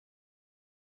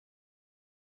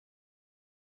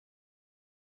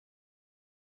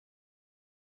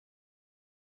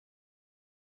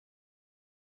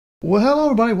Well, hello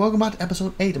everybody, welcome back to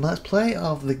episode 8 of my Let's Play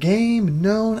of the game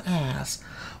known as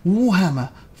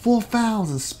Warhammer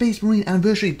 4000 Space Marine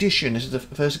Anniversary Edition. This is the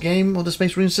first game of the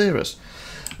Space Marine series.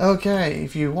 Okay,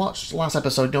 if you watched last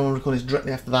episode, don't record this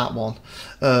directly after that one.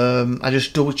 I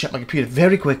just double checked my computer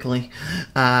very quickly,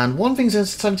 and one thing says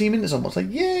 17 minutes almost,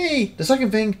 like yay! The second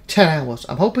thing, 10 hours.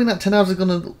 I'm hoping that 10 hours is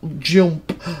going to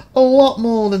jump a lot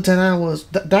more than 10 hours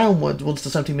downwards once the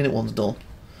 17-minute one's done.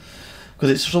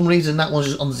 Because for some reason that one's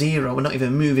just on 0, we're not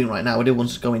even moving right now, we're doing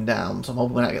one's going down, so I'm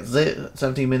hoping when I get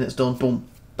 17 minutes done, boom,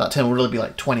 that 10 will really be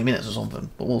like 20 minutes or something,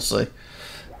 but we'll see.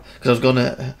 Because I was going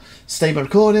to save my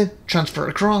recording, transfer it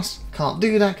across, can't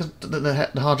do that because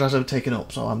the hard drive's overtaken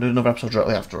up, so I'm doing another episode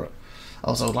directly after it.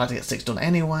 Also, I'd like to get 6 done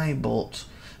anyway, but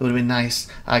it would have been nice,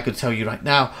 I could tell you right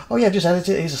now, oh yeah, just edit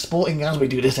it, here's a sporting as we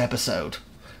do this episode.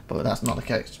 But that's not the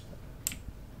case.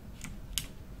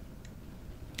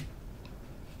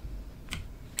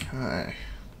 Okay.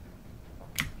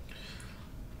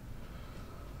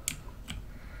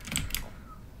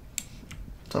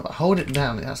 So if I hold it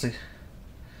down, it actually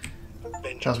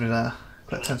tells me there.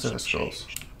 Collect 10 service scores.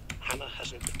 Hannah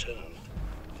hasn't returned.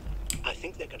 I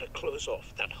think they're going to close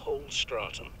off that whole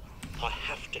stratum. I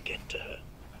have to get to her.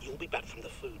 You'll be back from the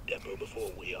food depot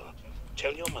before we are.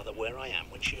 Tell your mother where I am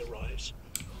when she arrives.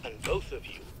 And both of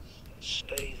you,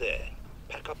 stay there.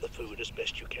 Pack up the food as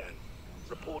best you can.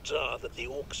 Reports are that the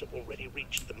orcs have already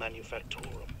reached the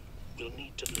manufactorum. We'll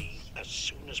need to leave as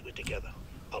soon as we're together.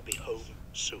 I'll be home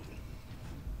soon.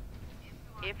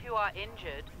 If you are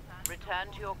injured,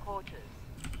 return to your quarters.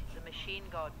 The machine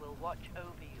god will watch over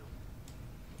you.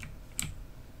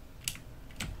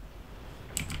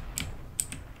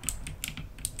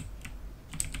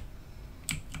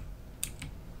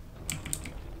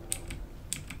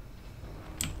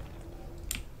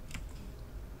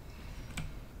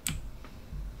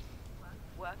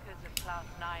 Workers of class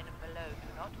 9 and below do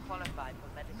not qualify for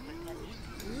medical attention.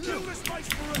 Kill the Space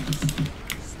Marines!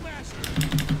 Smash it!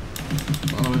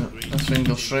 This thing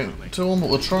goes straight to him, but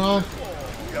we'll try.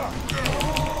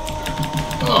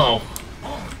 Oh!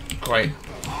 Great.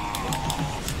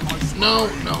 No,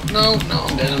 no, no, no,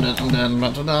 I'm dead, I'm dead, I'm dead, I'm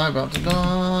about to die, about to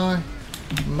die.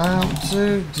 About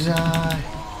to die.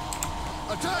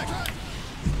 Attack!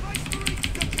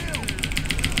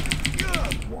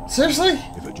 Seriously?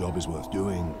 If a job is worth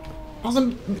doing,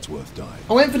 it's worth dying.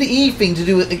 I went for the E thing to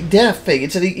do a death thing.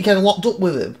 It said he kind of locked up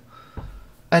with him.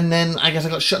 And then I guess I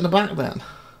got shot in the back then.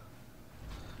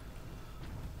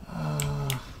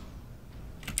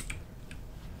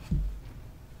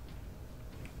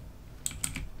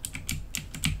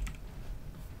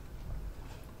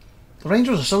 The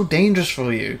Rangers are so dangerous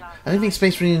for you. I didn't think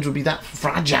Space Marines would be that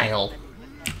fragile.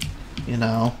 You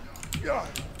know.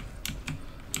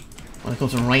 When it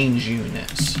comes to range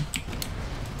units. I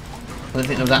didn't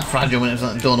think they were that fragile when it was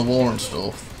like Dawn of War and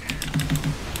stuff.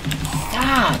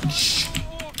 Fudge!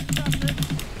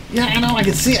 Yeah, I know, I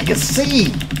can see, I can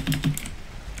see!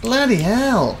 Bloody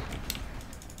hell!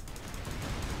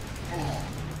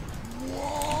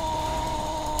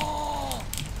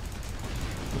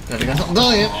 There, guys, not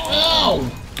dying!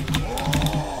 Ow!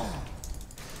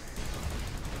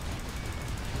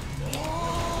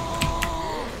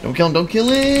 Don't kill him, don't kill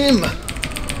him!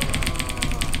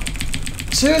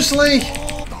 Seriously?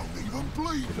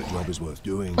 If a job is worth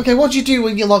doing, Okay, what do you do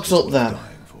when you locks up then?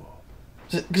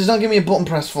 Because it's not giving me a button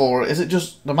press for it. Is it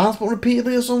just the mouse button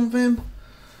repeatedly or something?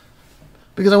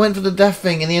 Because I went for the death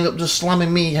thing and he ended up just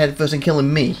slamming me head first and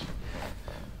killing me.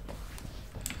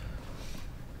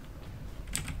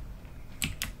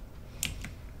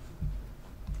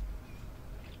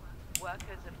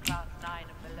 Workers of class 9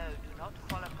 and below do not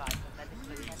qualify for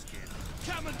medical attention.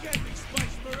 come and get me,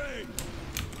 Space Marine!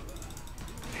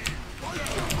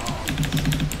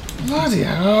 Bloody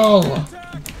hell! Kill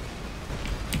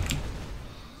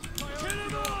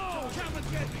them all! Come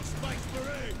and get me, Space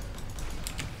Marine!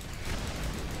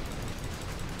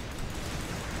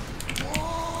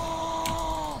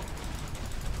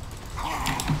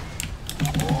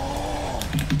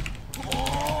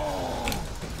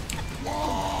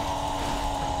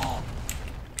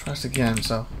 Try this again,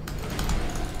 so.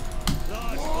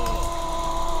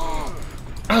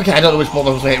 Okay, I don't know which button I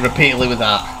was hitting repeatedly with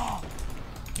that.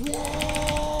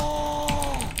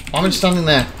 I'm just standing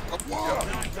there.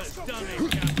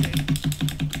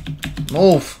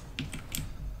 Move.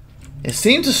 It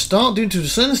seemed to start doing to a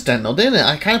certain extent though, didn't it?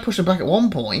 I kind of pushed it back at one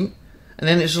point, and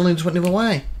then it suddenly just went the other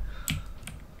way.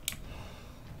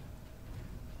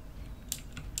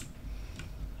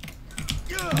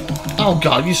 Oh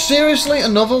god, you seriously?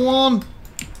 Another one?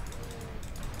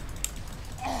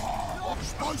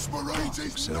 Space Marines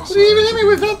What did you even hit me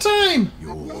with that time?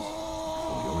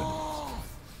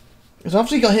 Because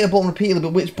obviously you got to hit a button repeatedly,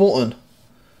 but which button?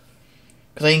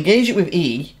 Because I engaged it with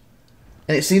E,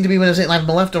 and it seemed to be when I was hitting like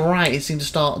left or right, it seemed to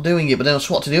start doing it, but then I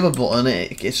swapped to the other button,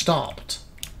 and it stopped.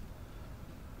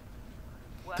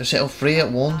 Just hit all three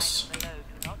at once.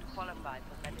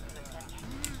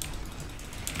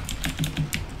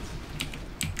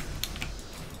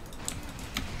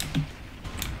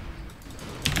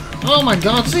 Oh my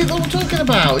god, see what I'm talking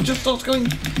about? It just starts going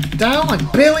down like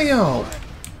Billio.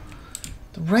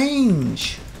 The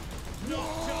range.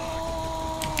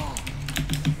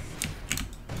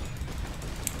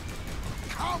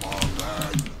 Come on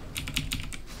then.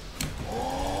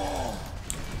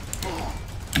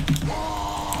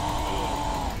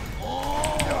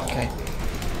 Okay.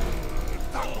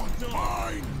 That one's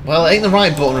mine. Well, it ain't the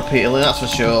right button repeatedly, that's for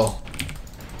sure.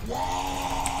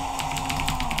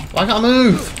 Why can't I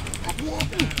move?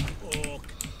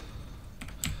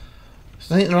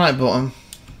 It ain't the right button.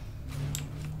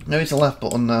 Maybe it's the left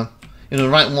button now. You know, the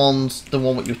right one's the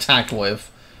one that you attack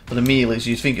with, but the melee, so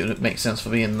you think it would make sense for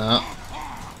being that.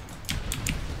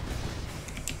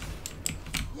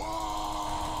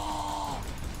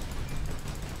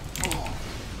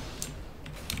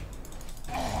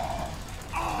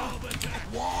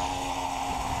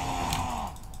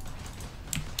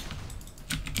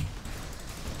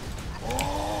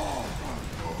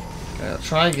 Okay, let's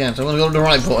try again. So I'm going to go to the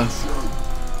right button.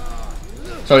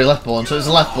 Sorry, left button. So it's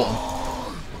the left button.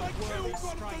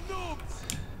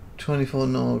 24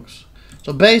 nogs.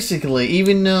 So basically,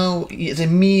 even though it's a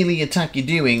melee attack you're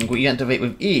doing, what you activate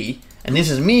with E, and this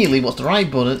is melee, what's the right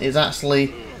button is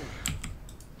actually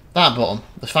that button,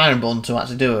 the firing button to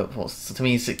actually do it. What's to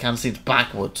me, it kind of seems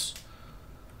backwards.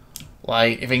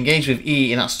 Like, if I engage with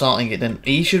E and that's starting it, then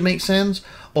E should make sense.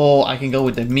 Or I can go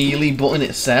with the melee button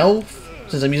itself,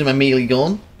 since I'm using my melee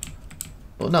gun.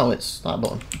 But no, it's that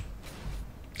button.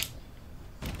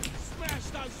 Smash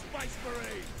those Space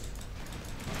Marines.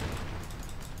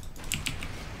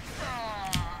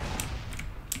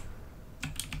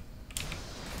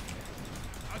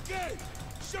 Again.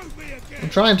 Shoot me again. I'm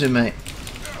trying to, mate.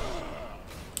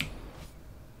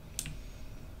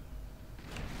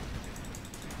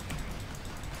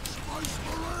 Space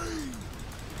Marine.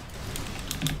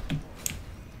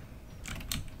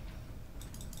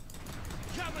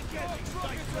 Come and get me,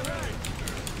 Space Marine.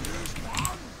 Here's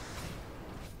one.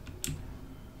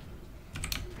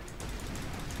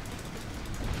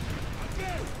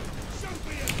 Again. Shoot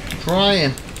me again.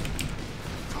 Trying.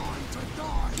 Time to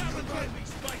die. Come and get me,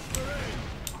 Space Marine.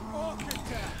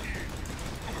 Architect.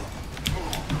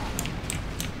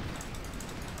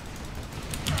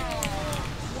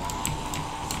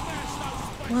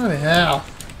 What the hell?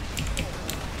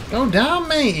 Go down,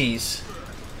 mateys.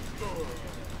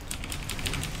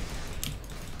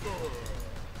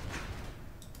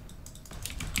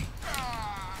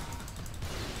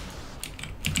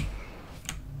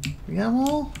 You got them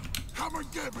all? Come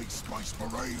and get me, Space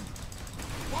Marine.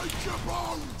 Break your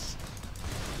bones.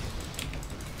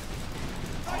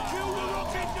 They killed the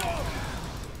rocket dog.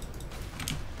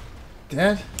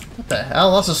 Dead? What the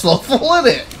hell? That's a slow fall,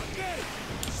 isn't it? Again.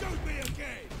 Shoot me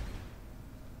again.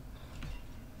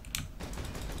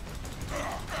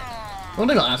 I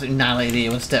wonder got absolutely annihilated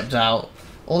here when I stepped out.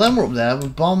 All them were up there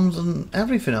with bombs and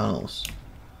everything on us.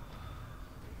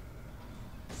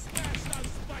 Smash those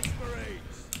Space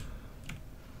Marines.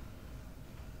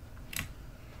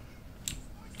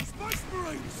 Space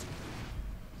Marines.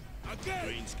 Again.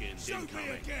 Greenskins shoot me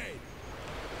again.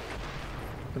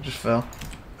 I just fell.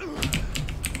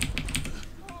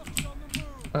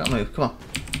 I gotta move, come on.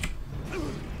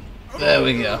 There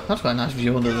we go. That's quite a nice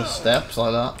view under the steps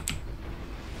like that.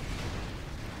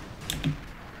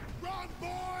 Run,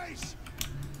 boys.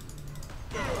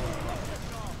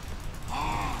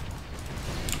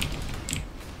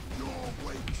 You're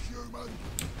weak, human.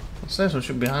 What's this one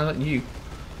should be behind like you.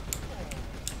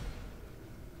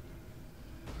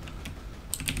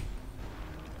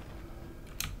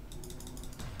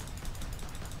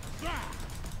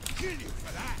 Kill you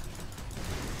for that.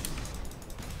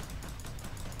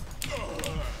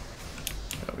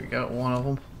 There we go, one of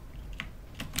them.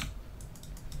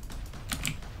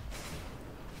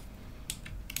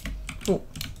 Oh.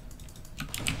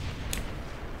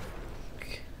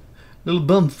 Little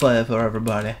bonfire for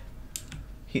everybody.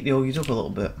 Heat the orgies up a little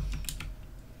bit.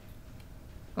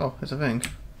 Oh, there's a thing.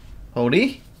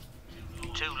 Holdy?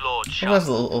 To Lord Oh, Sharp, that's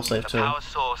a little safe the too. power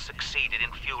source succeeded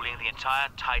in fueling the entire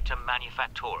Titan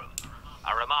Manufactorum.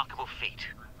 A remarkable feat.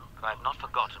 But I have not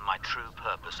forgotten my true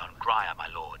purpose on Graia, my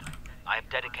lord. I have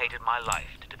dedicated my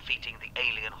life to defeating the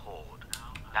alien horde.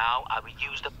 Now I will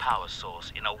use the power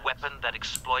source in a weapon that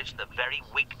exploits the very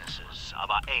weaknesses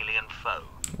of our alien foe.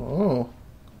 Oh,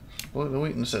 what are the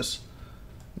weaknesses?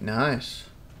 Nice.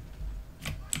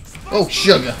 Oh,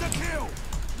 sugar!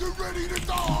 You ready to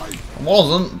die? I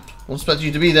wasn't expecting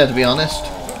you to be there, to be honest.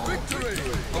 Victory!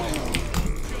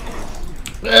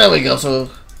 There we go. So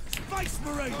Space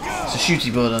Marine! it's a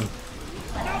shooty button,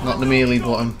 not the melee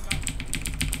button.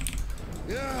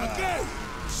 Again!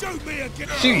 Shoot me again!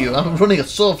 Shoot you! I'm running a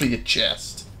sword for your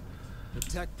chest. The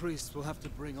tech priests will have to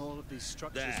bring all of these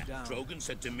structures There, down. Trogan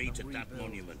said to meet at that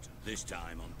monument, this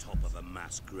time on top of a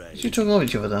mass grave. You talking over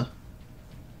each other there?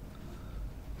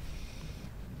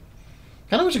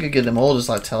 Kinda wish I could get them orders,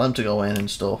 like tell them to go in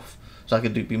and stuff, so I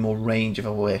could be more range if I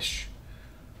wish.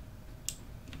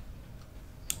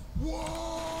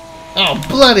 Oh,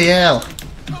 bloody hell!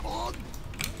 Come on!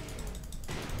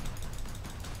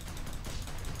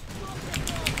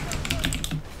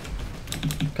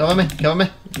 Cover me, cover me.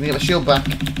 Let me get my shield back.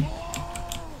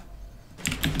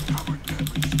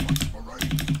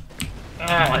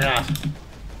 Oh my god.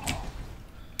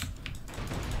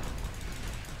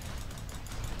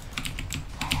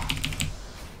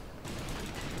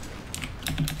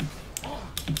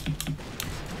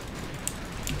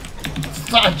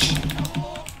 Fudge!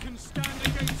 Can stand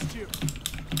against you.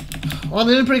 Well,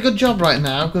 they're doing a pretty good job right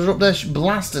now because they're up there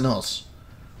blasting us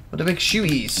with the big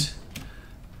shooties.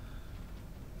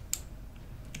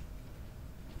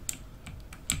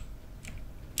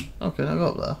 Okay, now go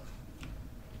up there.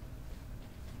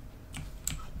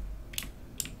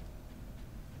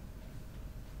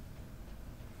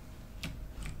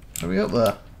 Hurry up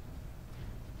there.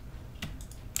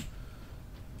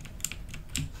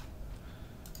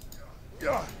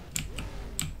 Yeah.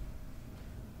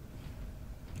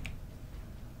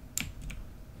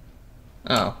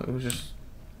 Oh, it was just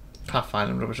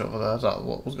pathfinding rubbish over there. Is that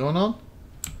what was going on?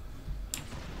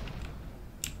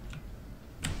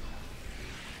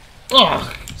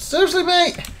 Oh, seriously,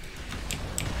 mate?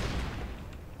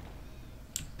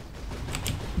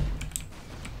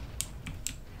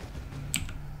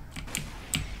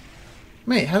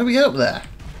 Mate, how do we get up there?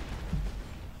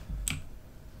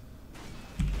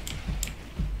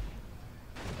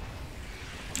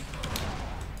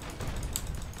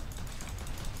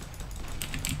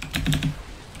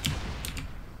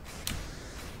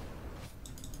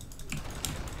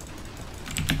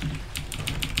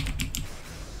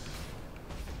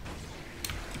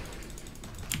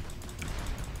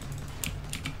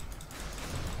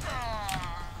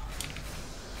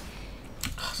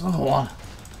 There's another one.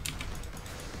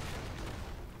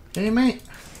 Hey, mate.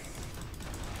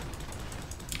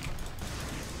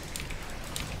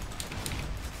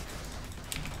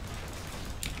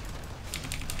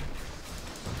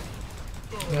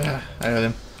 Yeah, I got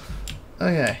him.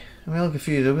 Okay, I'm a little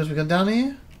confused because we got down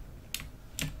here.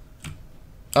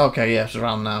 Okay, yeah, it's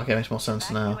around now. Okay, makes more sense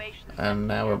now. And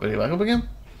now we're back up again.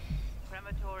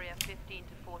 Crematoria 15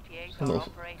 to 48 A are little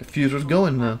operating confused what's at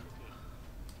going full now.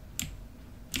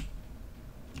 capacity.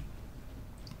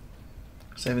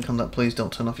 Saving contact, please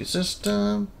don't turn off your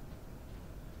system.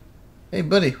 Hey,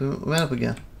 buddy, we went up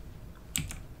again.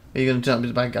 Are you going to jump into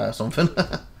the bad guy or something?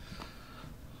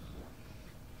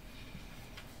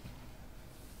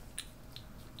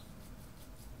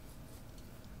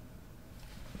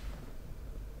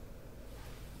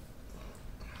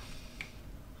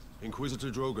 Inquisitor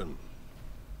Drogon,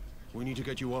 we need to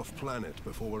get you off planet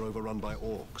before we're overrun by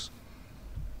orcs.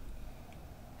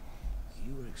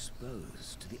 You were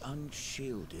exposed to the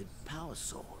unshielded power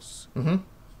source. Mm-hmm.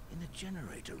 In the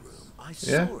generator room, I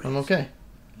saw Yeah, it. I'm okay.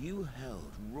 You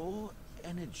held raw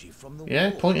energy from the Yeah,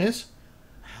 wall. point is,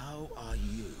 How are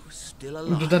you still I'm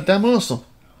alive? just that damn awesome.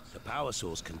 The power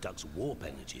source conducts warp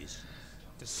energies.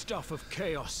 The stuff of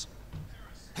chaos.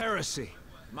 Heresy.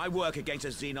 My work against the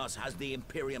Xenos has the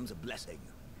Imperium's blessing.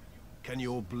 Can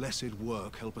your blessed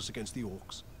work help us against the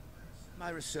orcs? My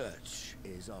research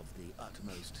is of the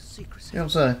utmost secrecy. Yeah, I'm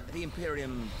saying. The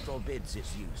Imperium forbids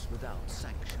its use without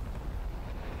sanction.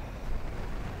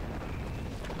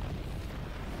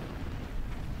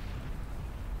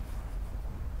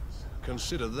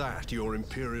 Consider that your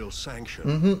Imperial sanction.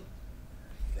 Mm-hmm.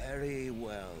 Very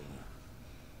well.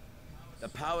 The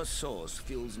power source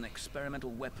fuels an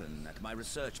experimental weapon at my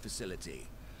research facility.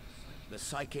 The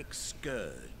Psychic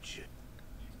Scourge.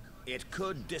 It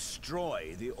could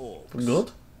destroy the orcs.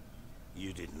 Good.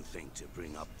 You didn't think to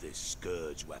bring up this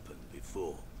Scourge weapon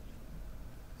before.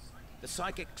 The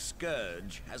Psychic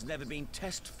Scourge has never been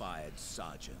test-fired,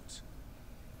 Sergeant.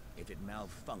 If it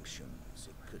malfunctions,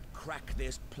 it could crack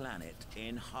this planet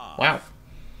in half. Wow.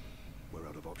 We're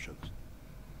out of options.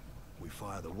 We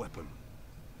fire the weapon,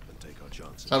 take our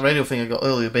chances. That radio thing I got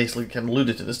earlier basically kind of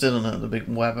alluded to this, didn't it? The big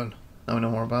weapon. Now we know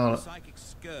more about it. The psychic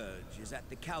scourge is at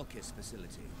the Calcis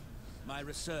facility, my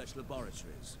research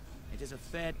laboratories. It is a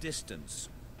fair distance.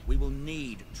 We will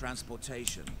need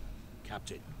transportation.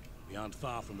 Captain, we aren't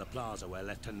far from the plaza where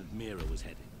Lieutenant Mira was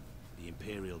headed. The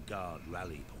Imperial Guard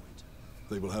rally point.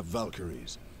 They will have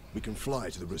Valkyries. We can fly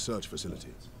to the research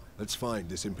facility. Let's find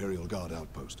this Imperial Guard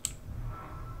outpost.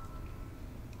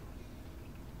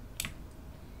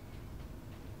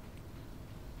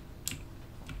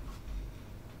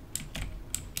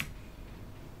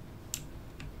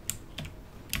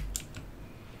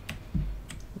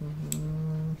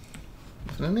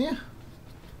 Nothing in here?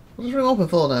 What's this room open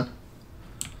for then?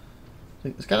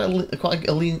 It's kind of quite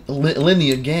a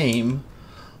linear game,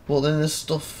 but then there's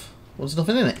stuff. Well, there's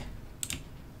nothing in it.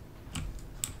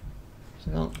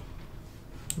 So,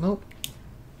 nope.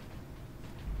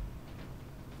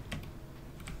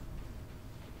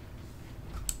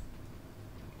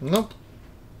 Nope.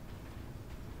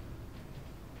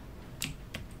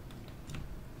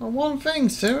 Oh, one thing,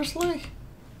 seriously?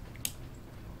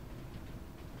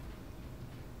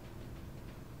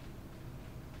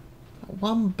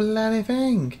 One bloody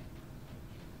thing.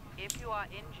 If you are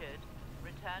injured,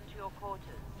 return to your quarters.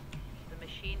 The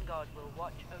machine god will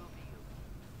watch over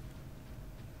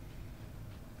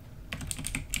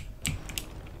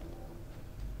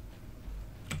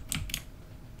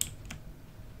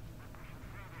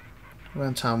you.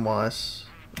 Around time wise,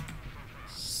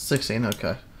 16.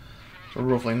 Okay, so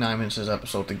roughly 9 minutes this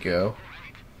episode to go.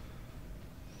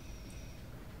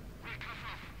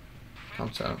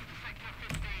 Countdown.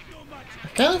 I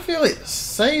kind of feel it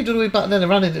saved all the way back then.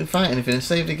 Randy didn't fight anything. It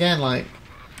saved again. Like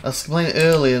I was complaining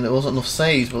earlier, and there wasn't enough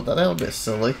saves, but that was a bit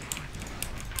silly.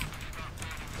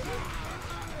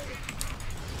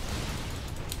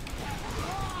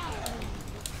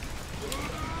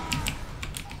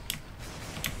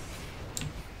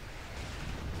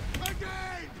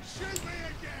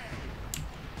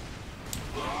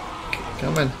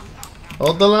 Coming.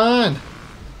 Hold the line.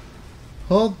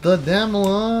 Hold the damn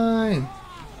line.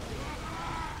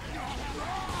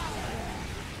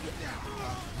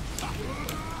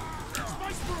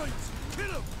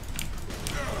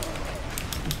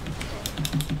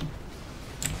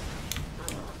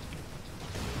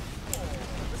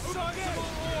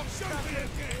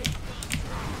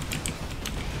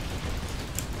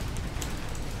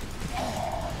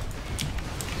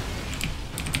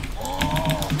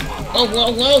 Oh,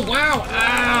 whoa, whoa, wow,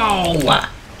 ow!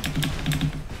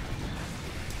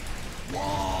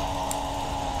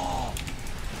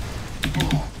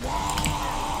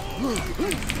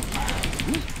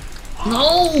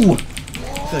 No!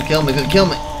 It's gonna kill me, it's gonna kill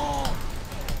me.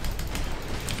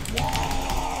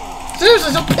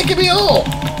 Seriously, stop picking me up!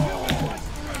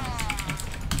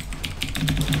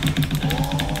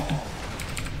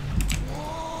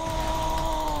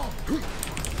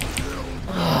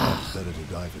 Better to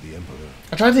die for the Emperor.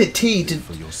 I tried to hit T to,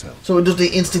 For yourself. so it does the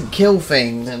instant kill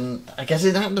thing, and I guess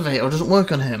it didn't activate or it doesn't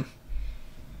work on him.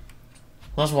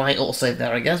 Well, that's why it auto-saved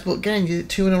there, I guess, but again, you did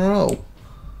 2 in a row.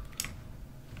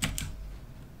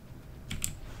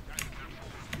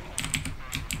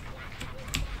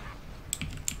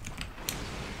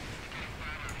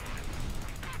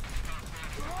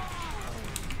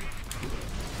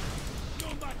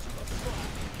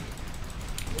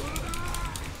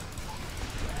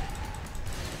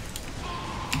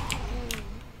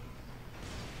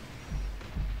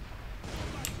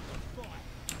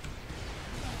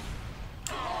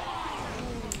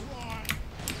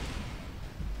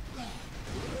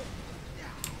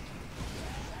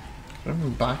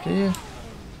 Anything back here?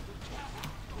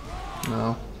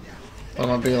 No. That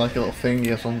might be like a little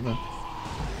thingy or something.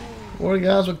 Worry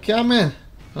guys, we're coming!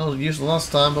 That was useful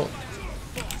last time, but...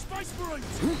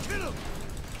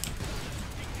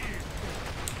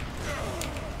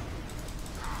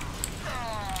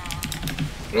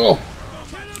 Oh!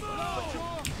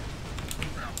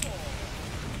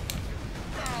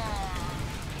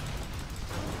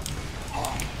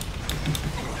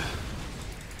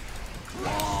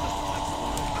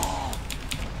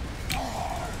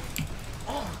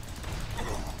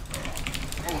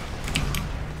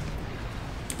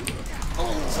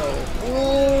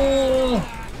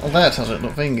 Oh, that has it,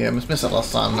 not thingy. I missed that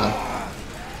last time now.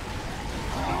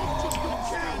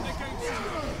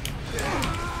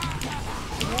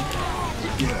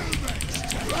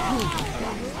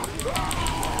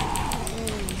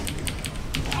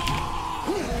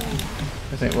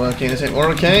 This ain't working, this ain't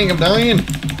working, I'm dying!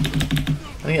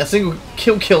 I need a single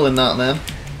kill in that then.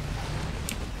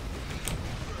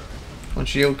 Come on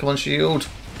shield, come on shield.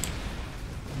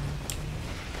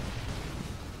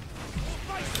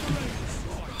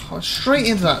 I went straight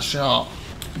into that shot.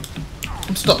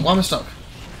 I'm stuck. Why am I stuck?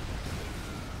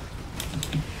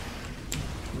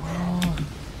 Oh.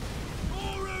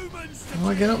 Can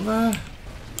I get up there?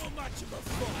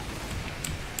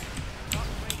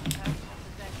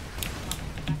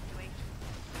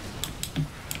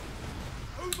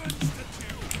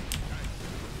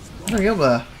 How do I get up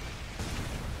there?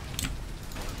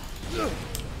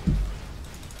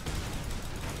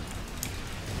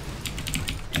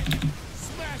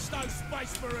 Smash those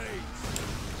Space Marines!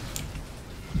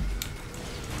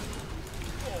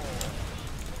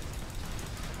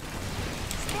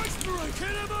 Space Marine,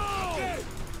 kill them all! Again.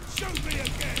 Show me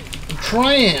again! I'm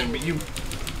trying, but you...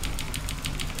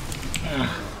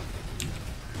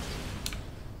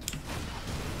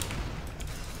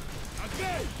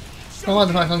 Again. I like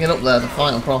the fact I can't get up there to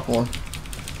fight them properly.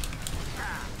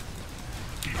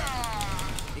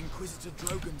 Inquisitor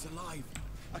Drogon's alive.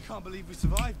 I can't believe we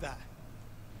survived that.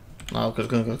 No, because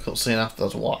we're going to go cutscene after,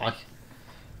 that's why.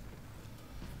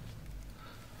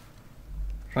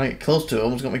 Trying to get close to it,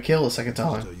 almost got me killed the second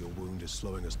time. Your wound is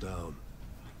slowing us down.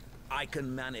 I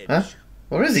can manage. Huh?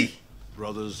 Where is he?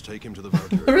 Brothers, take him to the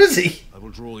Valkyrie. Where is he? I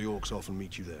will draw the orcs off and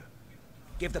meet you there.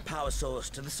 Give the power source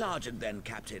to the sergeant then,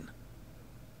 Captain.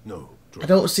 No, I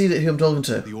don't see that who I'm talking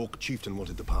to. The orc chieftain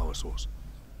wanted the power source.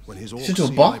 When his orcs into a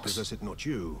see box? I possess it, not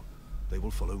you, they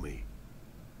will follow me.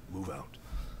 Move out.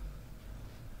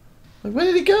 Like, where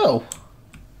did he go?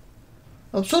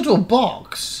 I'm stuck to a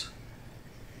box.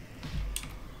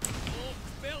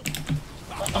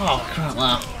 Oh, crap,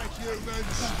 now.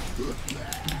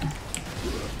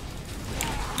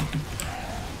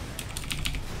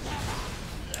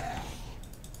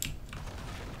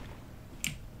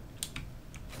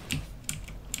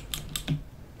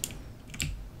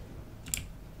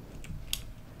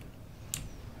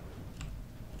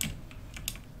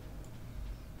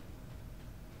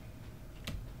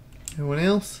 Anyone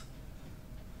else?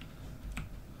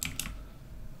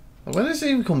 Where does he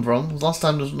even come from? Last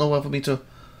time there was nowhere for me to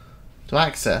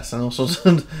access, and also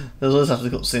there's always after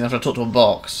the cutscene after I talked to a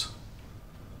box.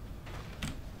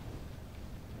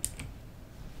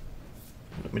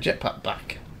 Got my jetpack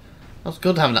back. That's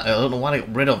good having that. I don't know why they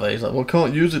got rid of it. He's like, well, I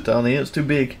can't use it down here. It's too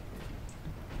big.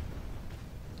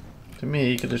 To me,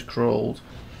 he could have crawled.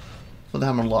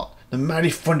 Thunderhammer locked. The mighty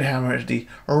Thunderhammer is the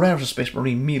rarest of Space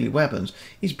Marine melee weapons.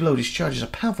 Each blow discharges a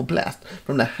powerful blast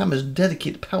from the hammer's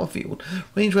dedicated power field.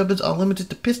 Range weapons are limited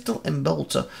to pistol and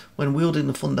bolter when wielding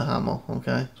the Thunderhammer.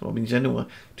 Okay, so what means anyway.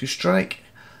 To strike,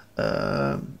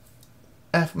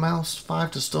 F mouse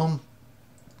 5 to stun,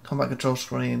 combat control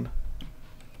screen,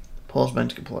 pause bend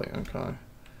to complete. Okay,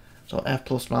 so F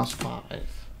plus mouse 5.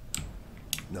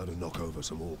 Now to knock over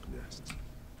some orc nests.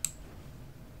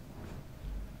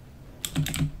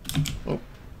 Oh,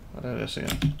 I do this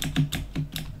again.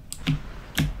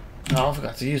 Oh, I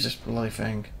forgot to use this bloody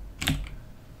thing.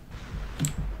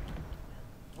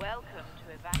 Welcome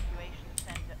to Evacuation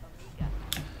Center Omega.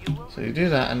 You will So you do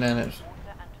that and then it's...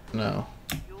 No.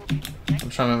 you will be I'm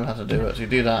protected. trying to remember how to do it. So you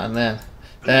do that and then...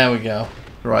 There we go.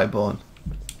 Right button.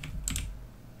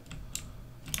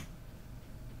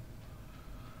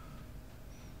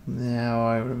 Now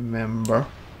I remember.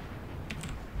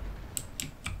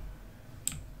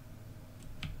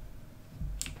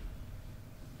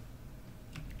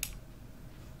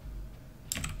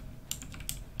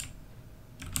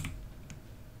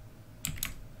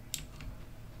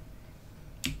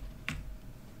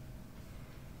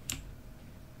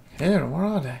 Here, where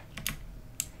are they?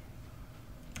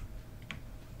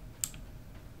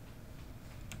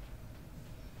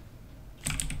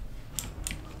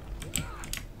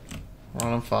 We're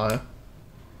on fire.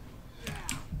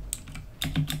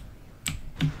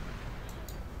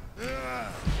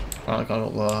 Right, I got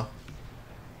up there.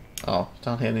 Oh,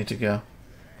 down here I need to go.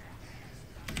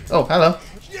 Oh, hello.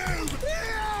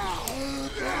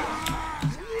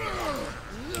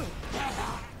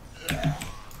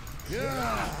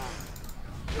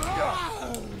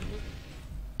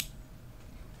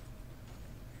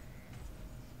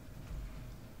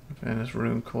 In this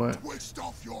room quick. Twist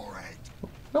off your head. I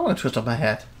don't want to twist off my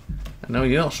head. I know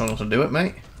you're not strong enough to do it,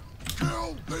 mate.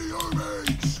 Kill the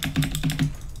humans.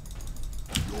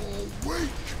 You're weak.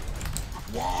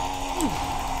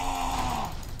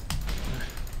 Wah!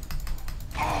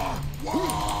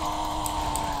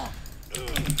 Wah!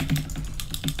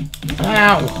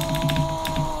 Ow!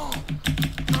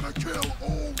 Gonna kill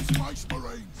all Space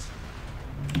Marines.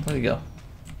 There you go.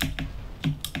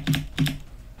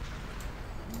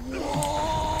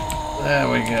 There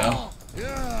we go.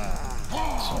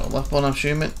 So left one I'm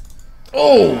shooting.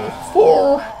 Oh!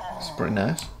 4! That's pretty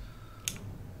nice.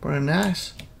 Pretty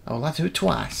nice. I would like to do it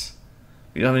twice.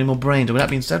 If you don't have any more brains. With that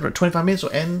being said, we're at 25 minutes, so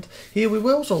end here we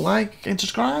will. So like and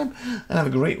subscribe, and have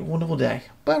a great, wonderful day.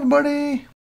 Bye, everybody.